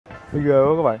ghê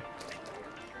quá các bạn.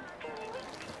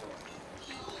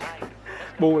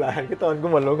 Bu lại cái tên của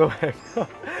mình luôn các bạn.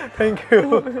 Thank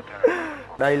you.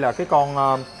 Đây là cái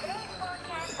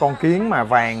con kiến mà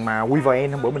vàng mà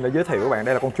Weaver hôm bữa mình đã giới thiệu các bạn.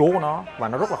 Đây là con chúa của nó và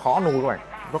nó rất là khó nuôi các bạn.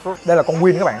 Đây là con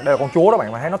Win các bạn, đây là con chúa đó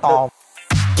bạn, mà thấy nó to.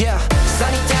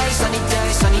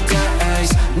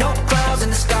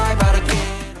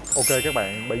 Ok các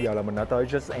bạn, bây giờ là mình đã tới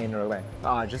Just End rồi các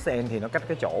bạn. Just End thì nó cách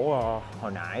cái chỗ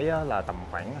hồi nãy là tầm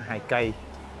khoảng 2 cây.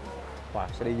 Và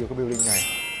sẽ đi vô cái building này.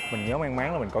 Mình nhớ mang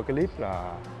máng là mình coi cái clip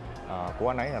là của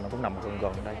anh ấy là nó cũng nằm gần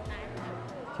gần đây.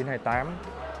 928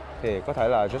 thì có thể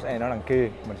là Just End ở đằng kia,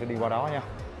 mình sẽ đi qua đó nha.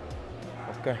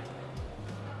 Ok.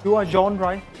 You are John,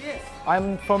 right? Yes.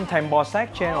 I'm from Thèm Bò Sát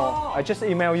channel. I just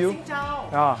email you. Xin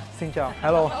chào. Xin chào.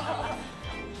 Hello.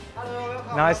 Hello,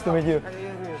 welcome. Nice to meet you.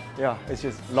 Yeah, it's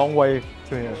just long way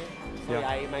to here.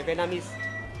 Sorry, my Vietnamese.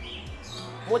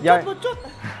 Một Yeah. chút.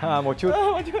 Một chút.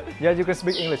 Yeah, you can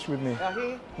speak English with me.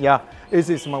 Here. Yeah, this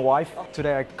is my wife.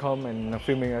 Today I come and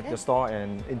filming at the store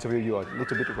and interview you a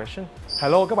little bit question.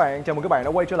 Hello các bạn, chào mừng các bạn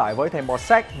đã quay trở lại với Thèm Bò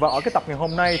Sát. Và ở cái tập ngày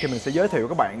hôm nay thì mình sẽ giới thiệu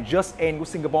các bạn Just End của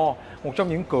Singapore, một trong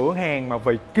những cửa hàng mà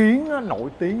về kiến nổi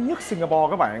tiếng nhất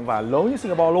Singapore các bạn, và lớn nhất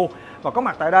Singapore luôn. Và có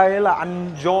mặt tại đây là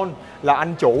anh John, là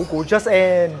anh chủ của Just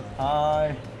End.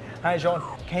 Hi John,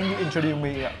 can you introduce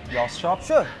me your shop?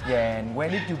 Sure. Yeah, and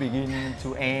when did you begin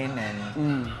to end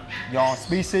and your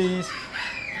species?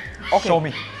 Okay. Show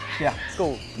me. Yeah, let's go.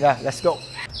 Yeah, let's go.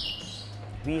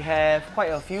 We have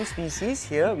quite a few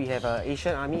species here. We have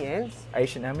Asian army ants.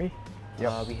 Asian army.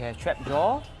 Yep. We have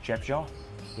trapjaw. Trapjaw.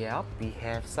 Yeah. We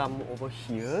have some over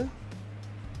here.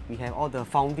 We have all the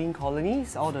founding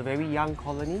colonies, all the very young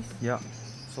colonies. Yeah.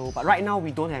 So, but right now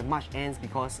we don't have much ants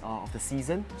because of the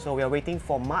season. So we are waiting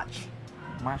for March.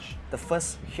 March. The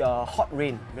first hot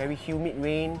rain, very humid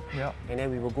rain. Yeah. And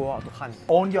then we will go out to hunt.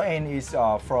 All your ant is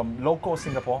from local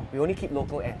Singapore. We only keep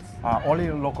local ants. Only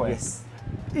local ants.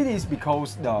 Yes. It is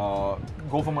because the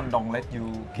government don't let you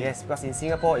keep. Yes, because in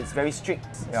Singapore it's very strict.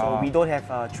 Yeah. So we don't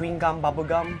have chewing gum, bubble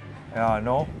gum.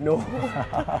 No. No.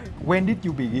 When did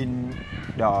you begin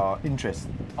the interest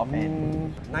of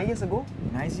ant? 9 years ago.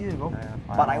 9 years ago.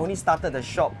 But I only started the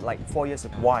shop like 4 years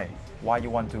ago. Why? Why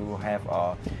you want to have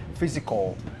a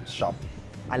physical shop?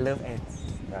 I love ants.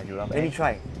 Yeah, you love Let me ants.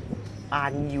 try.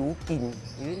 An you kin.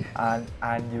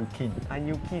 And you kin. An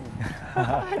you kin.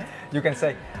 You can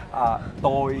say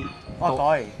tôi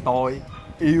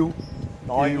yêu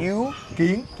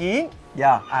kiến. Kiến.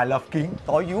 Yeah, I love kiến.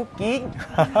 Tôi yêu kiến.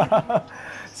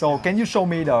 So can you show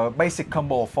me the basic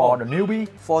combo for the newbie?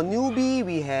 For newbie,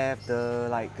 we have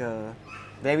the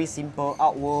very simple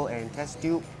outward and test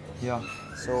tube. Yeah.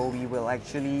 So we will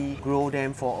actually grow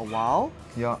them for a while.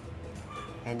 Yeah.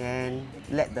 And then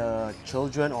let the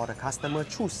children or the customer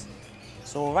choose.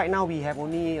 So right now we have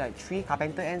only like 3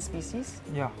 carpenter ant species.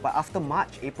 Yeah. But after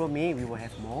March, April, May, we will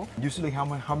have more. Usually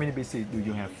how many species do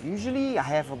you have? Usually I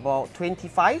have about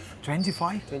 25.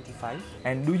 25? 25.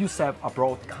 And do you sell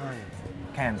abroad?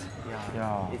 Can't.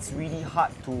 Yeah. It's really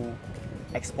hard to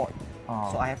export.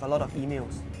 So I have a lot of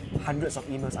emails. Hundreds of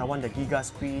emails. I want the Giga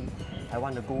Screen. I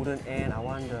want the golden ant. I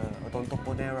want the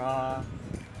Odontoponera.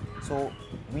 So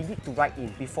we need to write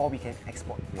in before we can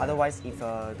export. Yeah. Otherwise, if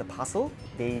the parcel,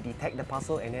 they detect the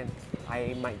parcel and then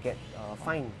I might get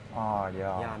fined.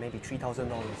 Yeah, maybe $3,000.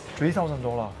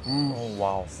 $3,000? Oh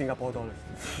wow. Singapore dollars.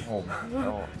 Oh.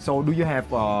 So do you have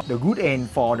the good ant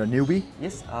for the newbie?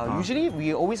 Yes. Usually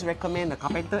we always recommend the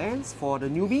carpenter ants for the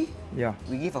newbie. Yeah.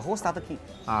 We give a whole starter kit.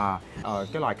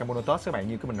 Cái loài Camonotus các bạn,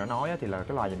 như cái mình đã nói thì là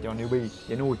cái loài dành cho newbie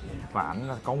để nuôi, và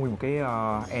ảnh có nguyên một cái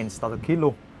ant starter kit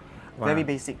luôn. Very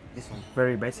basic, this one.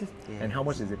 Very basic? Yeah. And how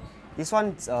much is it? This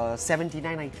one's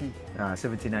 $79.90.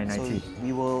 $79.90. So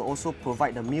we will also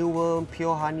provide the mealworm,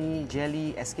 pure honey,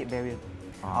 jelly, escape barrier.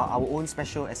 Our own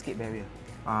special escape barrier.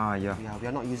 Yeah. We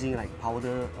are not using like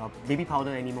powder, baby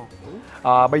powder anymore.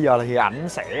 Bây giờ thì ảnh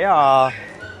sẽ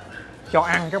cho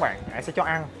ăn các bạn, ảnh sẽ cho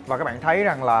ăn, và các bạn thấy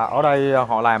rằng là ở đây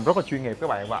họ làm rất là chuyên nghiệp các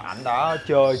bạn, và ảnh đã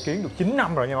chơi kiến được 9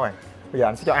 năm rồi nha các bạn. Bây giờ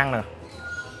ảnh sẽ cho ăn nè.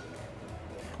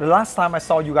 The last time I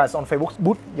saw you guys on Facebook,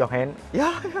 put your hand.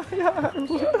 Yeah.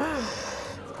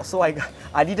 So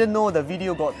I didn't know the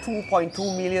video got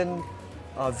 2.2 million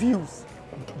views.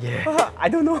 Yeah. I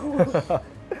don't know.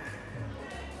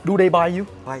 Do they buy you?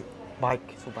 Bite.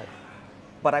 So bite.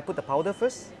 But I put the powder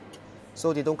first,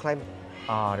 so they don't climb.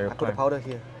 I put the powder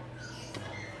here.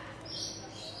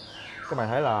 Các bạn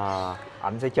thấy là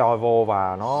ảnh sẽ cho vô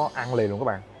và nó ăn liền luôn các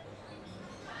bạn.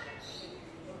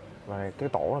 Và cái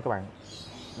tổ này các bạn,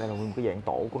 đây là nguyên một cái dạng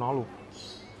tổ của nó luôn,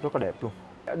 rất là đẹp luôn.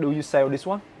 Do you sell this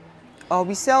one?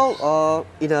 We sell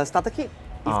in a starter kit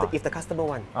if the customer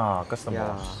want. Customer.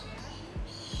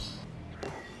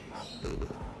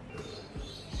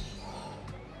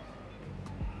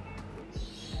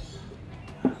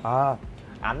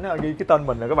 Ảnh ghi cái tên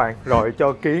mình nè các bạn, rồi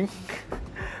cho Kiến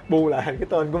bu lại cái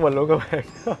tên của mình luôn các bạn.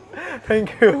 Thank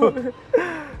you.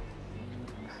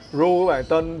 Ru các bạn,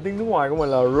 tên tiếng nước ngoài của mình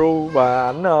là Ru, và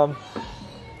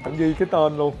ảnh ghi cái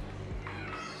tên luôn.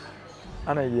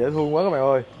 Anh này dễ thương quá các bạn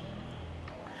ơi.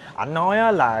 Ảnh nói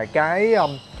á, là cái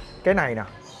này nè,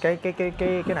 cái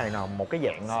này nè, một cái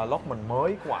dạng lót mình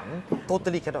mới của ảnh.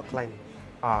 Totally cannot climb.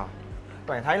 Các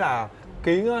bạn thấy là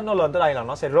Kiến á, nó lên tới đây là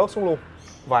nó sẽ rớt xuống luôn,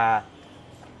 và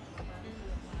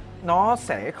nó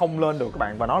sẽ không lên được các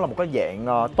bạn, và nó là một cái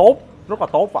dạng tốt, rất là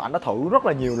tốt, và anh đã thử rất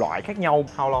là nhiều loại khác nhau.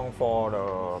 How long for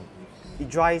the... It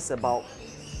dries about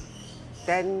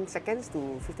 10 seconds to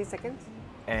 15 seconds.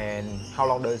 And how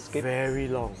long does it keep? Very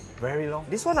long. Very long.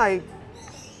 This one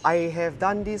I have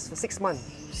done this for 6 months.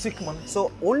 6 months. So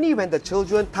only when the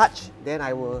children touch, then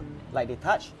I will, like they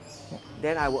touch,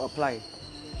 then I will apply.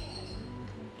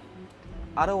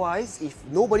 Otherwise, if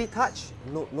nobody touch,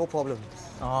 no problem.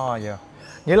 Yeah.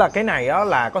 Nghĩa là cái này á,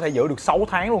 là có thể giữ được 6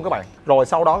 tháng luôn các bạn. Rồi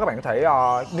sau đó các bạn có thể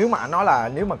nếu mà anh nói là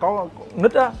nếu mà có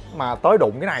nít á mà tới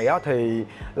đụng cái này á thì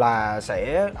là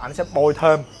anh sẽ bôi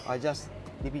thêm.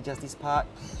 Maybe just this part.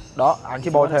 Đó, anh chỉ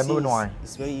bôi thêm bên ngoài.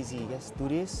 It's very easy. Just do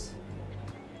this.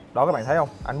 Đó các bạn thấy không?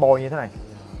 Anh bôi như thế này.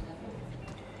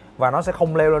 Và nó sẽ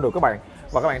không leo lên được các bạn.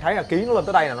 Và các bạn thấy là Kiến nó lên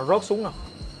tới đây là nó rớt xuống nè.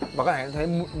 Và các bạn có thể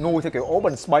nuôi theo kiểu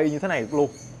open space như thế này luôn.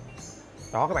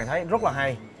 Đó, các bạn thấy rất là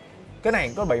hay. Cái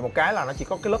này có bị một cái là nó chỉ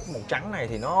có cái lớp màu trắng này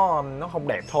thì nó không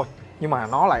đẹp thôi, nhưng mà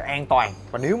nó lại an toàn.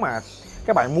 Và nếu mà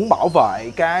các bạn muốn bảo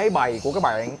vệ cái bầy của các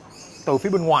bạn từ phía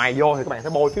bên ngoài vô thì các bạn sẽ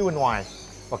bôi phía bên ngoài,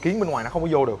 và Kiến bên ngoài nó không có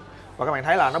vô được. Và các bạn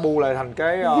thấy là nó bu lại thành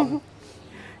cái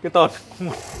tên của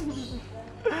mình.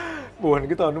 Bu thành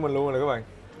cái tên của mình luôn rồi các bạn.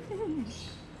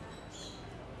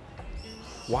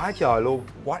 Quá trời luôn.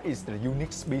 What is the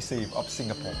unique species of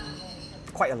Singapore?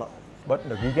 Quite a lot. But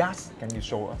the gigas, can you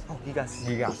show us? Oh, gigas.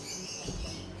 Gigas.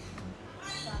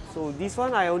 So this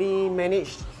one I only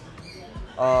managed.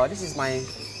 This is my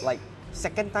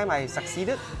second time I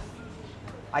succeeded.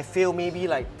 I failed maybe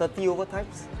like 30 over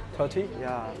times. 30?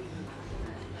 Yeah.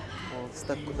 It's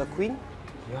the queen.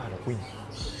 Yeah, the queen.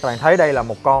 Các bạn thấy đây là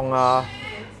một con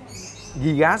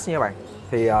gigas nha các bạn.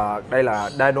 Thì đây là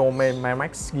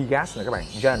Dinomax gigas này các bạn.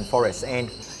 Giant forest ant.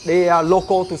 They are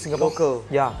local to Singapore.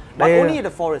 Local. Yeah. But only in the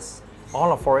forest.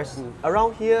 All of forest.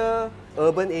 Around here,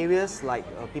 urban areas like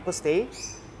people stay,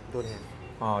 don't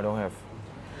have. Don't have.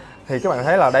 Thì các bạn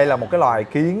thấy là đây là một cái loài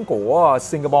kiến của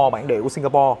Singapore, bản địa của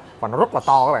Singapore, và nó rất là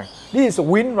to các bạn. This is a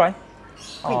queen, right?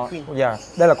 Queen. Yeah.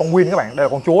 Đây là con queen các bạn, đây là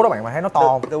con chúa đó bạn, mà thấy nó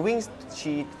to. The wings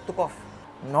she took off.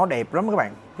 Nó đẹp lắm các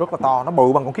bạn, rất là to, nó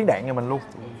bự bằng con kiến đạn nhà mình luôn.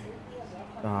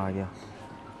 Yeah.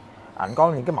 Ảnh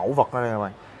có những cái mẫu vật ở đây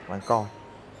các bạn coi.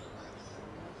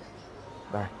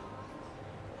 Đây.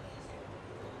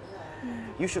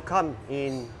 You should come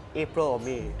in April or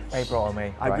May. April or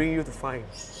May. I bring you to find.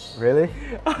 Really?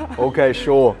 Okay,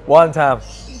 sure. One time.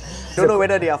 Don't know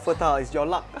whether they are fertile. It's your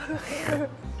luck.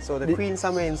 So the queen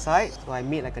somewhere inside. So I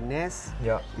made like a nest.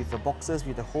 Yeah. With the boxes,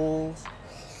 with the holes.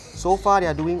 So far they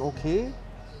are doing okay.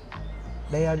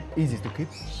 They are easy to keep.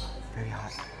 Very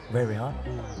hard. Very hard.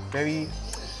 Very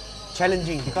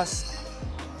challenging because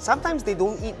sometimes they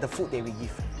don't eat the food that we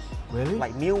give. Really?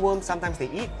 Like mealworms, sometimes they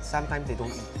eat, sometimes they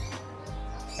don't eat.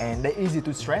 And they easy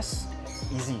to stress.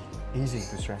 Easy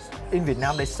to stress. In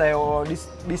Vietnam, they sell this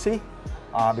DC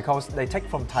because they take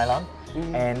from Thailand,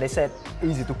 and they said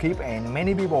easy to keep, and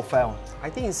many people fail. I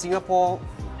think in Singapore,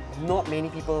 not many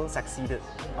people succeeded.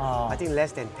 I think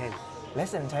less than 10.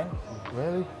 Less than 10?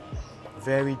 Really?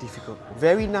 Very difficult.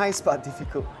 Very nice but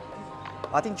difficult.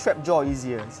 I think trap jaw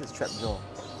easier. This is trap jaw.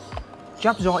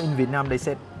 Trap jaw in Vietnam, they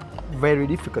said very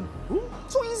difficult.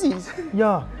 So easy.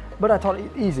 Yeah, but I thought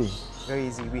it easy. Very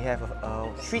easy. We have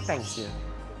 3 tanks here.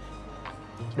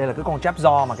 Đây là cái con trap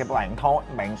jaw mà các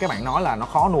bạn nói là nó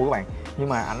khó nuôi các bạn, nhưng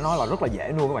mà anh nói là rất là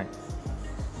dễ nuôi các bạn.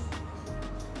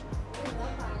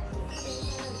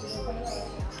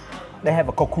 They have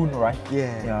a cocoon, right?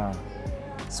 Yeah.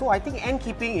 So I think ant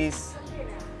keeping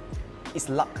is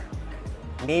luck.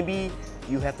 Maybe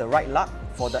you have the right luck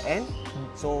for the ant.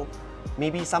 So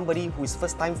maybe somebody who is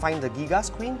first time find the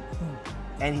gigas queen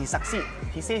and he succeed.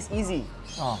 He says easy,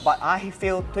 but I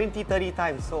failed 20-30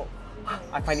 times, so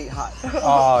I find it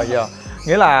hard. Yeah.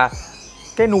 Nghĩa là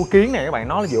cái nuôi kiến này các bạn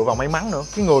nói là dựa vào may mắn nữa.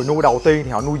 Cái người nuôi đầu tiên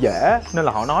thì họ nuôi dễ nên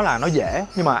là họ nói là nó dễ,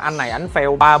 nhưng mà anh này anh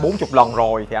fail 30-40 lần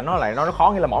rồi thì anh nói lại nó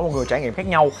khó. Nghĩa là mỗi một người trải nghiệm khác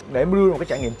nhau, để đưa một cái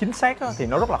trải nghiệm chính xác á, thì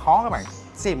nó rất là khó các bạn.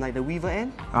 Same like the weaver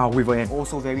ant. Weaver ant.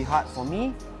 Also very hard for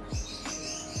me.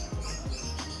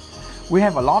 We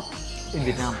have a lot in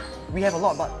Vietnam. We have a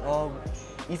lot, but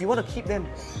if you want to keep them,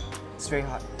 it's very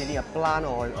hard. They need a plant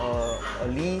or a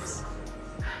leaves.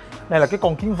 Đây là cái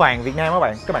con kiến vàng Việt Nam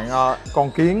các bạn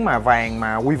con kiến mà vàng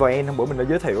mà Weaver hôm bữa mình đã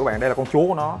giới thiệu các bạn. Đây là con chúa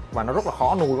của nó và nó rất là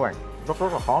khó nuôi các bạn,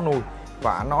 rất là khó nuôi.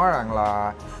 Và anh nói rằng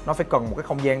là nó phải cần một cái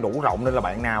không gian đủ rộng, nên là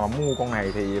bạn nào mà muốn mua con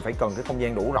này thì phải cần cái không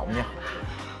gian đủ rộng nha.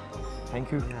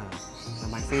 Thank you. Yeah.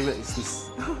 My favorite is this.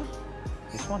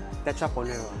 This one.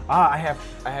 Tetraponera.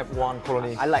 I have one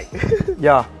colony. I like.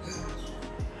 Yeah.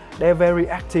 They're very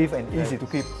active and easy to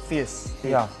keep. Fierce.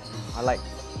 Yeah. I like.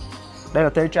 Đây là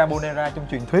Tetraponera trong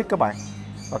truyền thuyết các bạn.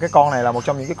 Và cái con này là một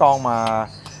trong những cái con mà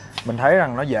mình thấy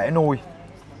rằng nó dễ nuôi.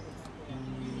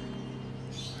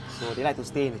 So they like to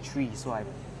stay in the tree, so I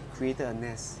created a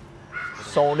nest.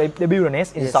 So they build a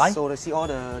nest inside? Yes, so they see all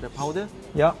the powder?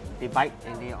 Yeah. They bite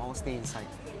and they all stay inside.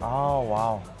 Oh,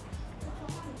 wow.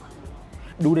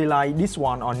 Do they like this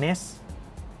one or nest?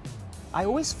 I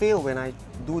always fail when I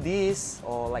do this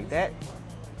or like that.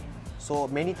 So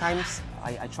many times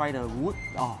I try the wood,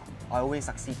 I always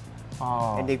succeed.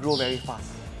 And they grow very fast.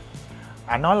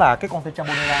 Anh nói là cái con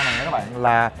Tetraponera này các bạn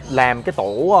là làm cái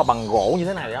tổ bằng gỗ như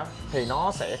thế này á thì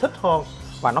nó sẽ thích hơn,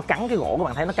 và nó cắn cái gỗ, các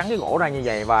bạn thấy nó cắn cái gỗ ra như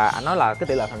vậy, và anh nói là cái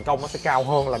tỷ lệ thành công nó sẽ cao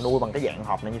hơn là nuôi bằng cái dạng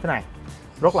hộp này như thế này.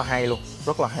 Rất là hay luôn,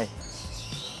 rất là hay.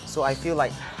 So I feel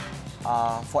like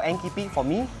for ant keeping, for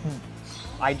me,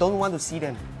 I don't want to see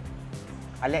them.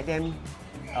 I let them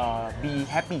be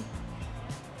happy.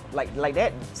 Like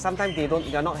that. Sometimes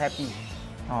they're not happy.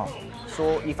 So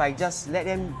if I just let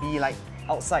them be like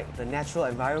outside the natural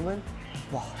environment,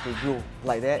 wow, they grow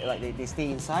like that. Like they stay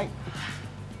inside.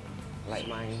 Like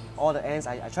all the ants,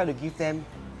 I try to give them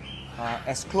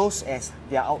as close as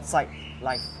their outside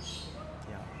life.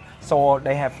 Yeah. So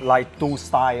they have like two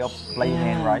style of playing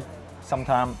ant, right?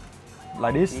 Sometimes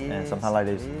like this and sometimes like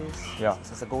this. Yeah.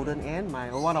 So it's a golden ant,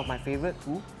 one of my favorite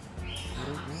too.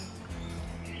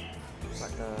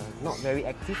 But not very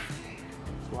active.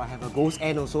 So I have a ghost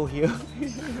ant also here.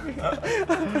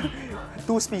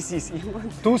 Two species.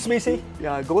 Two species?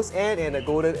 Yeah, ghost ant and a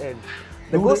golden ant.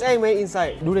 The ghost ant went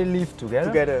inside. Do they live together?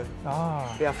 Together.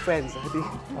 They are friends, I think.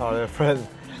 They're friends.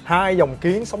 Hai dòng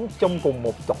kiến sống trong cùng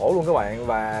một chỗ luôn các bạn,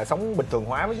 và sống bình thường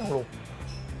hóa với nhau luôn.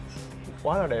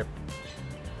 Quá là đẹp.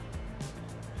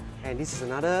 And this is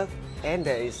another ant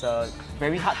that is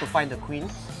very hard to find the queen.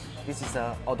 This is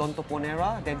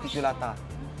Odontoponera denticulata.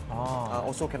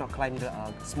 Also cannot climb the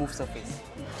smooth surface,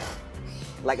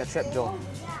 like a trapjaw.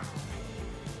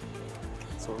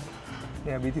 So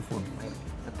they are beautiful.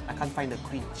 I can't find the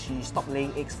queen. She stopped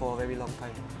laying eggs for a very long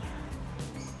time.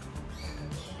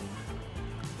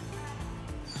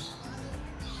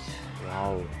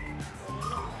 Wow.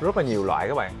 Rất là nhiều loại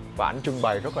các bạn, và ảnh trưng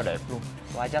bày rất là đẹp luôn.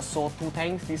 So I just saw 2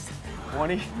 tanks this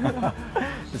morning.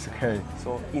 It's okay.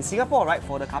 So in Singapore, right,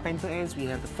 for the carpenter ants, we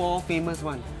have the 4 famous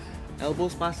ones: elbow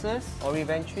sparses,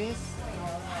 oriventris,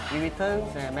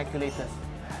 irritants, and maculators.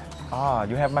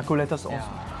 You have maculators also. Yeah.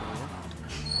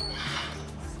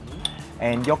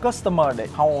 And your customer,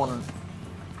 how old?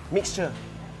 Mixture.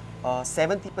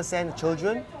 70%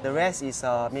 children. The rest is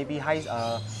maybe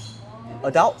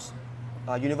adults,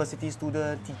 university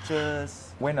students,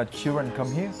 teachers. When the children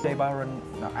come here, they aren't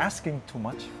asking too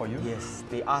much for you? Yes,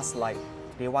 they ask like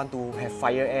they want to have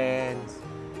fire ants,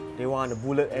 they want a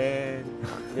bullet ant,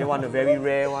 they want a very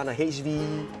rare one, a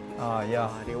HV.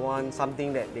 They want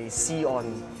something that they see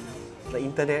on the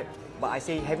internet. But I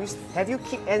say, have you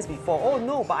kept ants before? Oh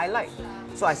no, but I like.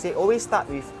 So I say always start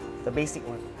with the basic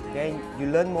one. Then you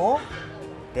learn more.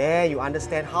 Then you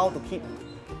understand how to keep.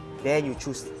 Then you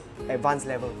choose advanced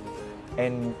level.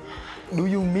 And do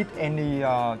you meet any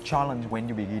challenge when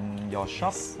you begin your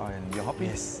shop and your hobby?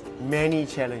 Yes, many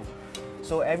challenge.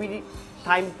 So every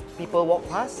time people walk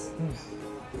past,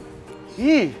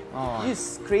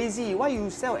 this crazy. Why you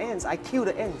sell ants? I kill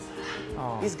the ants.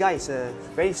 This guy is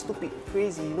very stupid,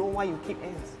 crazy. You know why you keep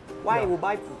ants? Why you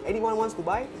buy? Anyone wants to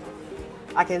buy?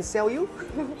 I can sell you.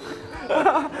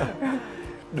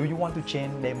 Do you want to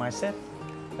change their mindset?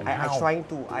 I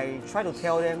try to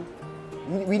tell them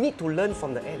we need to learn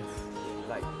from the ants.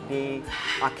 Like they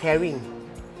are caring,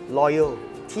 loyal,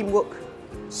 teamwork,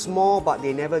 small but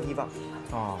they never give up.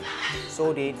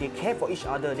 So they care for each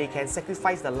other. They can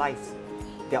sacrifice their lives,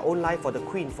 their own life for the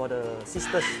queen, for the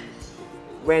sisters.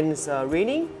 When it's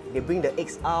raining, they bring the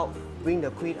eggs out, bring the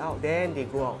queen out, then they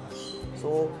go out.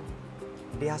 So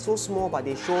they are so small, but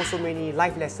they show so many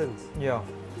life lessons. Yeah.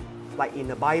 Like in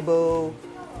the Bible,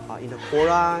 in the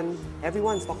Quran,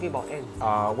 everyone's talking about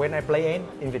ants. When I play ant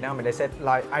in Vietnam, they said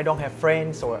like I don't have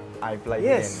friends, so I play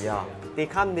ant. Yeah. They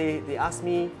come, they ask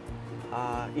me,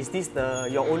 is this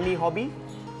your only hobby?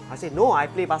 I said no, I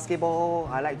play basketball.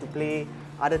 I like to play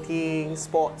other things,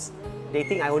 sports. They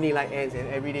think I only like ants and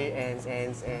every day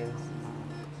ants.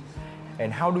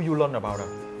 And how do you learn about them?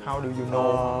 How do you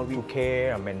know to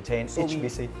care and maintain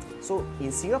HBC? So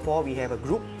in Singapore, we have a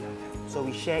group, so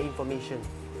we share information.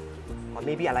 Or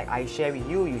maybe I share with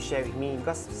you, you share with me,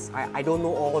 because I don't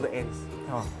know all the ends.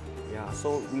 Yeah,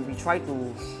 so we try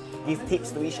to give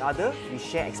tips to each other, we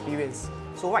share experience.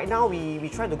 So right now, we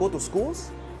try to go to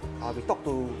schools, we talk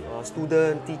to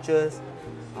students, teachers.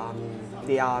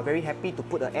 They are very happy to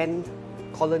put an ant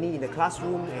colony in the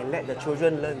classroom and let the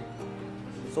children learn.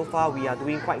 So far, we are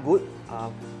doing quite good,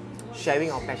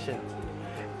 sharing our passion.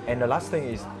 And the last thing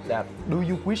is that, do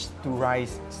you wish to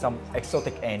raise some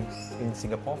exotic ants in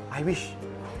Singapore? I wish.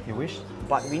 You wish?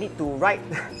 But we need to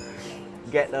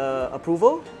get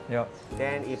approval. Yeah.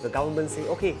 Then if the government say,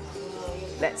 okay,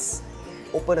 let's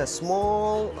open a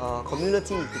small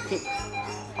community to keep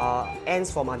ants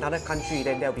from another country,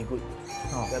 then that'll be good.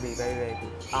 That'll be very, very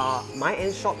good. My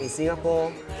ant shop in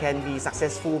Singapore can be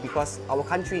successful because our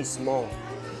country is small.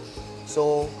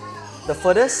 So the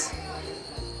furthest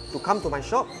to come to my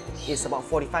shop is about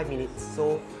 45 minutes.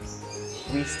 So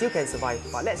we still can survive.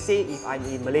 But let's say if I'm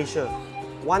in Malaysia,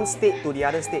 one state to the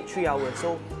other state, 3 hours.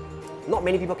 So not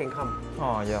many people can come.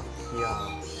 Yeah. Yeah.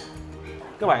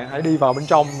 Các bạn hãy đi vào bên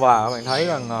trong và các bạn thấy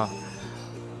rằng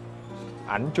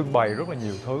ảnh trưng bày rất là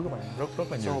nhiều thứ các bạn,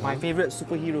 rất là nhiều. So my favorite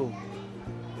superhero,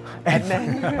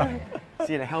 Ant-Man.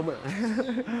 See the helmet.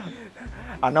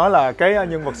 Anh nói là cái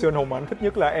nhân vật siêu anh hùng mà anh thích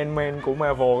nhất là Ant-Man của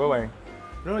Marvel các bạn.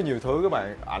 Rất là nhiều thứ các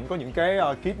bạn. Ảnh có những cái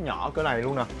kit nhỏ cỡ này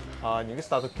luôn nè, những cái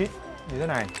starter kit như thế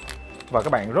này. Và các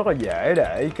bạn rất là dễ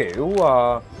để kiểu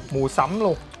mua sắm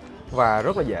luôn. Và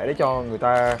rất là dễ để cho người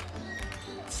ta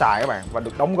xài các bạn. Và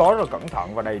được đóng gói rất là cẩn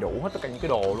thận và đầy đủ hết tất cả những cái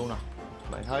đồ luôn nè.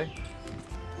 Bạn thấy.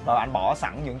 Và anh bỏ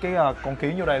sẵn những cái con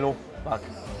kiến vô đây luôn. Và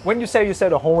when you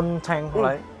sell the whole tank,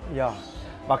 right? Yeah.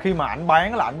 Và khi mà ảnh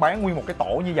bán là ảnh bán nguyên một cái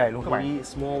tổ như vậy luôn các bạn. Very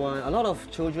small one. A lot of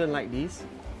children like this.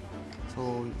 So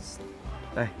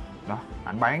đây, đó,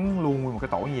 ảnh bán luôn nguyên một cái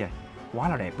tổ như vậy. Quá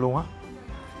là đẹp luôn á.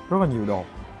 Rất là nhiều đồ.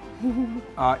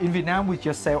 In Vietnam we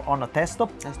just sell on a test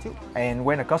tube. And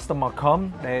when a customer come,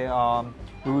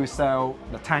 we will sell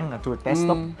the tank to a test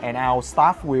tube and our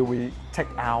staff will take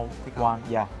out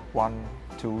one,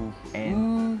 two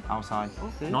and outside.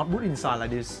 Okay. Not put inside like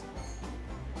this.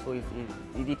 So if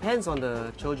it depends on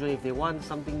the children. If they want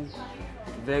something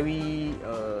very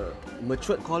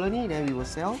matured colony, then we will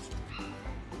sell.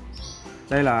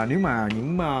 Đây là nếu mà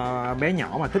những bé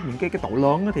nhỏ mà thích những cái tổ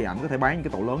lớn thì ảnh có thể bán những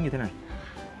cái tổ lớn như thế này.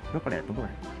 Rất là đẹp luôn các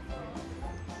bạn.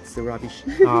 It's rubbish.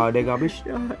 They garbage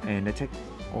and they take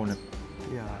all it.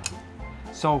 Yeah.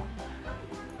 So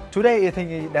today I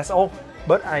think that's all.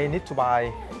 But I need to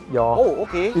buy your. Oh,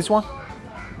 okay. This one.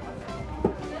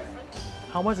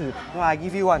 How much is it? No, I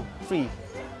give you one free.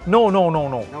 No. No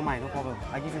mind, no problem.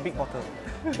 I give you big bottle.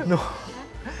 No.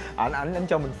 Anh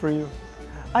cho mình free.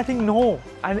 I think no.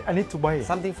 I need to buy.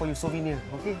 Something for you souvenir.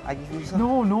 Okay, I give you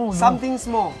some. No. Something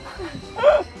small.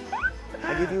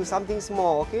 I give you something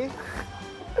small, okay?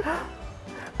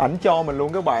 Ảnh cho mình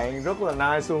luôn các bạn, rất là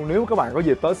nice luôn. Nếu các bạn có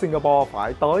dịp tới Singapore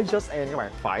phải tới Just Ant các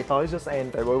bạn, phải tới Just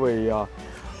Ant tại bởi vì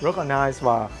rất là nice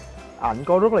và ảnh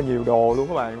có rất là nhiều đồ luôn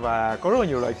các bạn và có rất là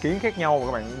nhiều loại kiến khác nhau và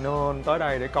các bạn nên tới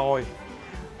đây để coi,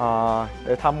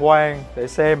 để tham quan, để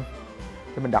xem.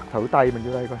 Để mình đặt thử tay mình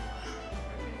vô đây coi.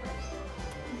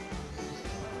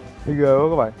 Thấy ghê quá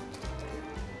các bạn.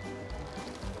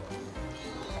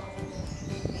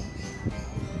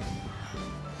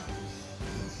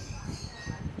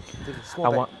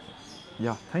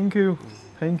 Yeah, thank you,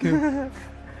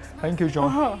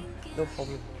 John. No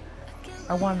problem.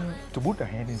 I want to put the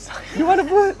hand inside. You want to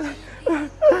put?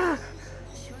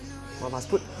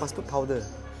 Must put powder.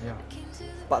 Yeah.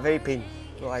 But very pain.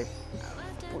 So I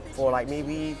put for like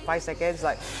maybe 5 seconds.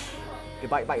 Like they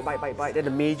bite. Then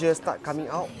the major start coming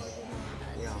out.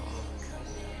 Yeah.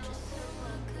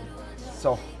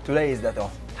 So today is that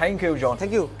all. Thank you, John.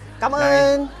 Thank you. Cảm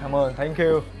ơn. Cảm ơn. Thank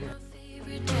you.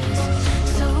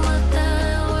 So what the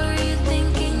hell were you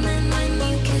thinking then when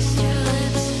you kissed your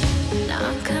lips? Now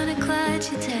I'm kinda glad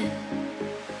you did.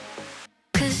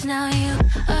 'Cause now you